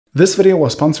This video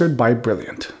was sponsored by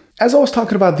Brilliant. As I was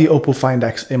talking about the Oppo Find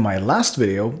X in my last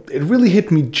video, it really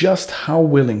hit me just how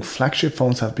willing flagship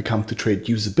phones have become to trade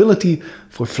usability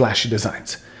for flashy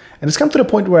designs. And it's come to the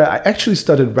point where I actually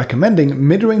started recommending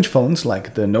mid-range phones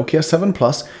like the Nokia 7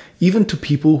 Plus even to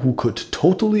people who could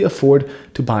totally afford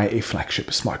to buy a flagship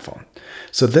smartphone.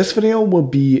 So this video will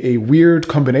be a weird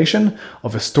combination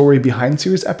of a story behind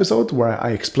series episode where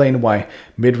I explain why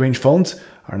mid-range phones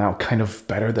are now kind of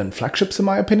better than flagships in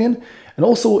my opinion, and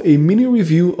also a mini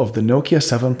review of the Nokia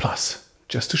 7 Plus,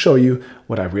 just to show you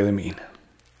what I really mean.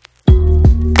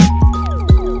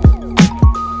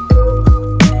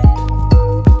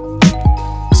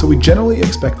 So we generally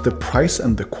expect the price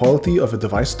and the quality of a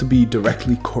device to be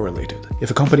directly correlated.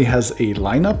 If a company has a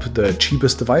lineup, the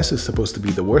cheapest device is supposed to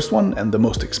be the worst one, and the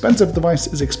most expensive device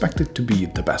is expected to be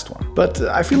the best one. But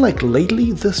I feel like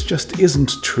lately this just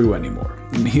isn't true anymore.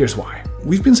 And here's why.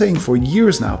 We've been saying for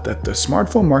years now that the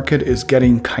smartphone market is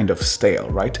getting kind of stale,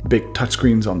 right? Big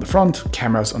touchscreens on the front,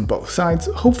 cameras on both sides,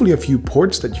 hopefully a few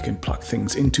ports that you can plug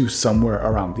things into somewhere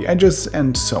around the edges,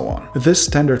 and so on. This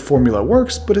standard formula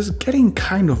works, but is getting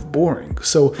kind of boring,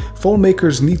 so phone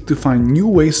makers need to find new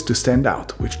ways to stand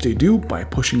out, which they do by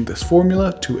pushing this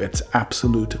formula to its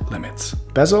absolute limits.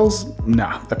 Bezels?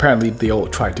 Nah, apparently they all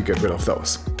try to get rid of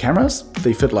those. Cameras?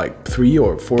 They fit like 3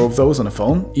 or 4 of those on a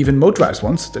phone, even motorized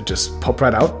ones that just pop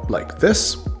right out like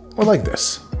this or like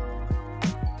this.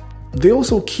 They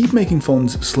also keep making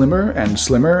phones slimmer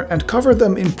and cover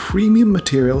them in premium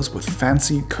materials with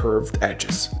fancy curved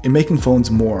edges. In making phones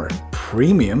more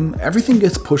premium, everything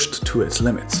gets pushed to its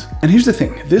limits. And here's the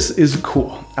thing, this is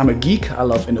cool. I'm a geek, I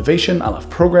love innovation, I love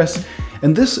progress,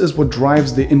 and this is what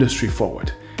drives the industry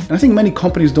forward. And I think many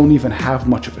companies don't even have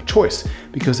much of a choice,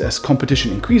 because as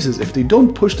competition increases, if they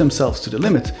don't push themselves to the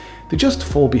limit, they just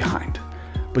fall behind.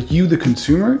 But you, the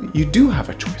consumer, you do have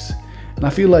a choice. And I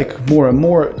feel like more and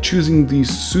more choosing the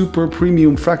super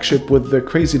premium flagship with the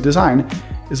crazy design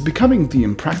is becoming the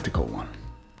impractical one.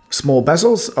 Small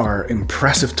bezels are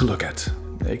impressive to look at,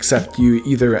 except you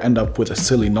either end up with a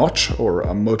silly notch or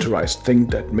a motorized thing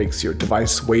that makes your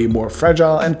device way more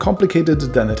fragile and complicated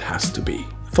than it has to be.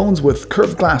 Phones with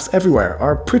curved glass everywhere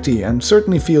are pretty and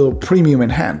certainly feel premium in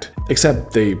hand,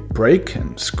 except they break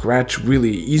and scratch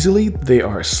really easily, they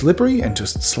are slippery and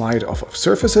just slide off of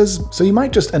surfaces, so you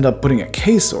might just end up putting a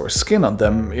case or skin on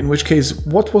them, in which case,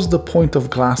 what was the point of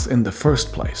glass in the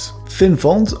first place? Thin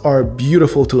phones are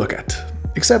beautiful to look at,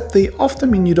 except they often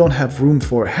mean you don't have room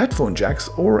for headphone jacks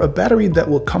or a battery that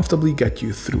will comfortably get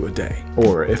you through a day.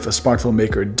 Or if a smartphone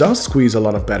maker does squeeze a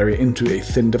lot of battery into a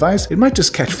thin device, it might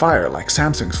just catch fire like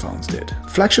Samsung's phones did.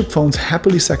 Flagship phones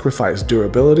happily sacrifice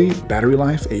durability, battery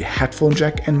life, a headphone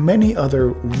jack, and many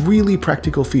other really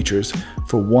practical features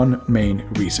for one main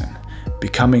reason: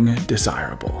 becoming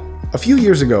desirable. A few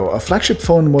years ago, a flagship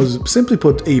phone was, simply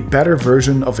put, a better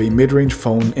version of a mid-range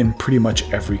phone in pretty much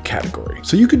every category.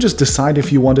 So you could just decide if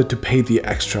you wanted to pay the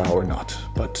extra or not.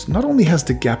 But not only has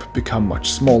the gap become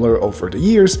much smaller over the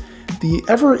years, the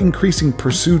ever-increasing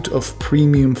pursuit of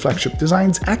premium flagship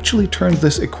designs actually turned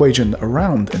this equation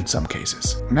around in some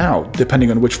cases. Now,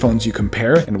 depending on which phones you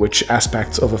compare and which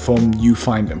aspects of a phone you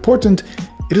find important,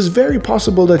 it is very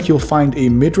possible that you'll find a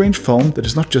mid-range phone that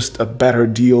is not just a better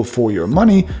deal for your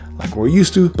money, like we're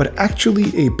used to, but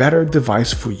actually a better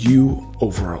device for you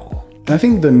overall. And I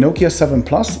think the Nokia 7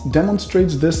 Plus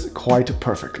demonstrates this quite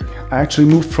perfectly. I actually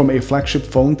moved from a flagship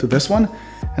phone to this one,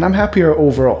 and I'm happier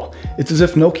overall. It's as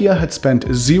if Nokia had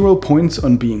spent 0 points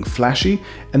on being flashy,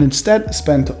 and instead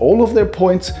spent all of their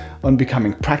points on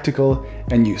becoming practical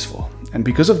and useful. And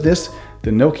because of this,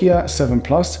 the Nokia 7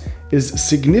 Plus is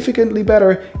significantly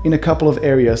better in a couple of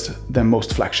areas than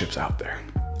most flagships out there.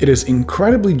 It is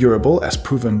incredibly durable, as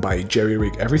proven by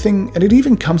Jerry-Rig Everything, and it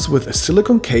even comes with a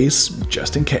silicone case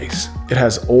just in case. It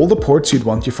has all the ports you'd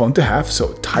want your phone to have,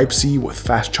 so Type-C with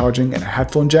fast charging and a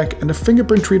headphone jack and a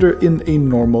fingerprint reader in a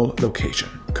normal location,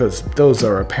 because those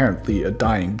are apparently a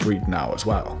dying breed now as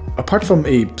well. Apart from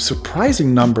a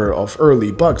surprising number of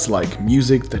early bugs like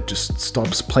music that just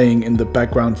stops playing in the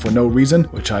background for no reason,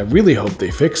 which I really hope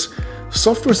they fix,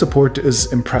 software support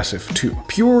is impressive too.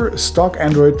 Pure stock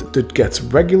Android that gets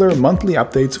regular monthly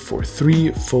updates for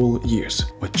 3 full years,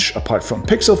 which apart from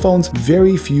Pixel phones,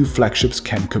 very few flagships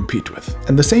can compete with.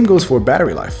 And the same goes for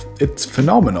battery life. It's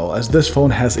phenomenal, as this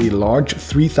phone has a large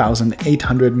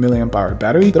 3800 mAh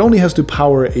battery that only has to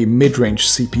power a mid-range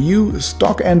CPU,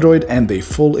 stock Android, and a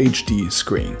full HD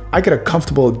screen. I get a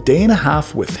comfortable day and a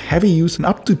half with heavy use and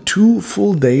up to 2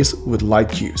 full days with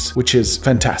light use, which is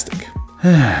fantastic.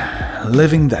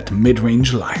 Living that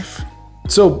mid-range life.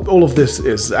 So all of this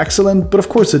is excellent, but of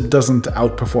course it doesn't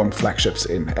outperform Flagships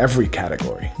in every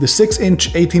category. The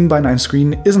 6-inch 18:9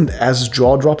 screen isn't as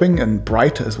jaw-dropping and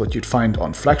bright as what you'd find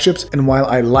on Flagships, and while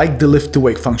I like the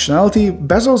lift-to-wake functionality,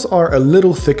 bezels are a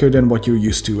little thicker than what you're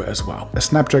used to as well. A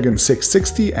Snapdragon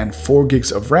 660 and 4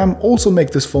 gigs of RAM also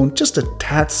make this phone just a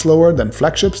tad slower than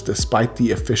Flagships despite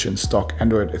the efficient stock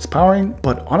Android it's powering,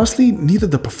 but honestly, neither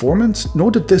the performance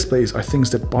nor the displays are things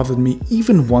that bothered me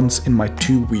even once in my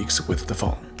 2 weeks with the phone.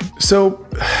 So,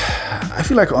 I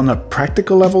feel like on a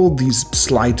practical level, these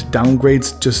slight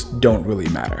downgrades just don't really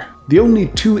matter. The only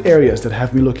two areas that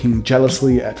have me looking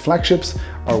jealously at Flagships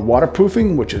are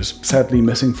waterproofing, which is sadly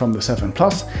missing from the 7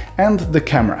 Plus, and the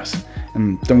cameras.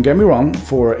 And don't get me wrong,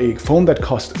 for a phone that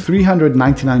cost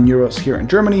 399 euros here in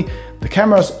Germany, the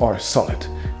cameras are solid.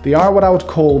 They are what I would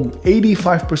call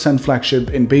 85% Flagship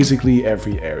in basically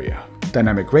every area.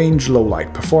 Dynamic range, low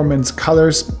light performance,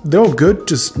 colors, they're all good,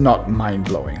 just not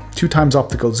mind-blowing. 2x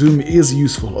optical zoom is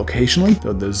useful occasionally,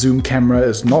 though the zoom camera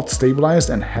is not stabilized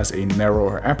and has a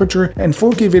narrower aperture, and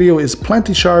 4K video is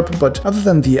plenty sharp, but other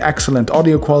than the excellent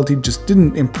audio quality, just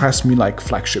didn't impress me like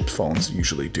Flagship phones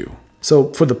usually do.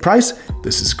 So for the price,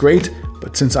 this is great,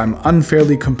 but since I'm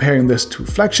unfairly comparing this to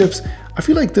Flagships, I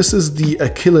feel like this is the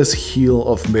Achilles heel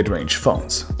of mid-range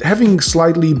phones. Having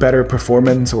slightly better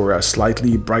performance or a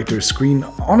slightly brighter screen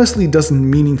honestly doesn't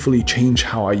meaningfully change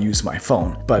how I use my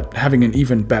phone, but having an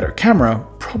even better camera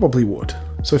probably would.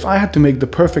 So if I had to make the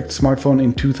perfect smartphone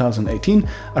in 2018,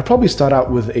 I'd probably start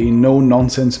out with a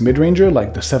no-nonsense mid-ranger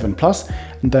like the 7 Plus,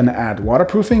 and then add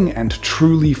waterproofing and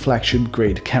truly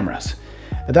flagship-grade cameras.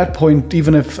 At that point,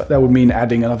 even if that would mean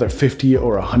adding another 50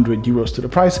 or 100 euros to the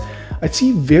price, I'd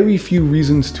see very few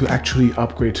reasons to actually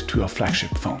upgrade to a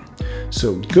flagship phone.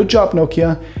 So good job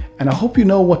Nokia, and I hope you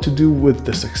know what to do with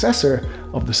the successor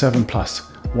of the 7 Plus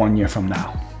 1 year from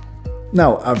now.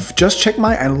 Now, I've just checked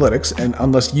my analytics, and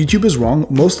unless YouTube is wrong,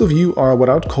 most of you are what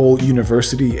I'd call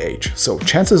university age. So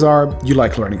chances are you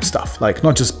like learning stuff, like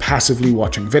not just passively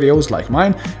watching videos like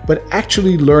mine, but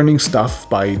actually learning stuff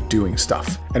by doing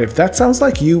stuff. And if that sounds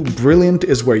like you, Brilliant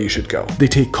is where you should go. They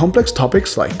take complex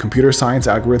topics like computer science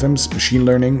algorithms, machine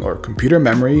learning, or computer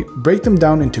memory, break them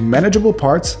down into manageable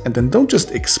parts, and then don't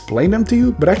just explain them to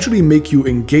you, but actually make you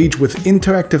engage with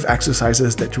interactive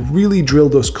exercises that really drill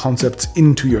those concepts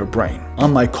into your brain.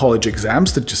 Unlike college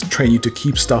exams that just train you to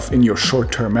keep stuff in your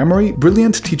short-term memory,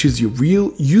 Brilliant teaches you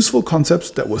real, useful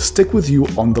concepts that will stick with you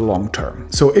on the long term.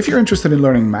 So if you're interested in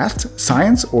learning math,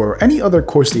 science, or any other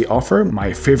course they offer,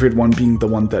 my favorite one being the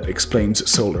one that explains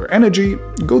solar energy,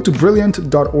 go to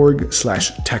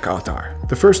brilliant.org/TechAltar.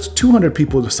 The first 200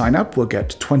 people to sign up will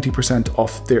get 20%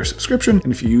 off their subscription,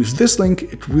 and if you use this link,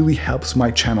 it really helps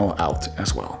my channel out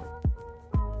as well.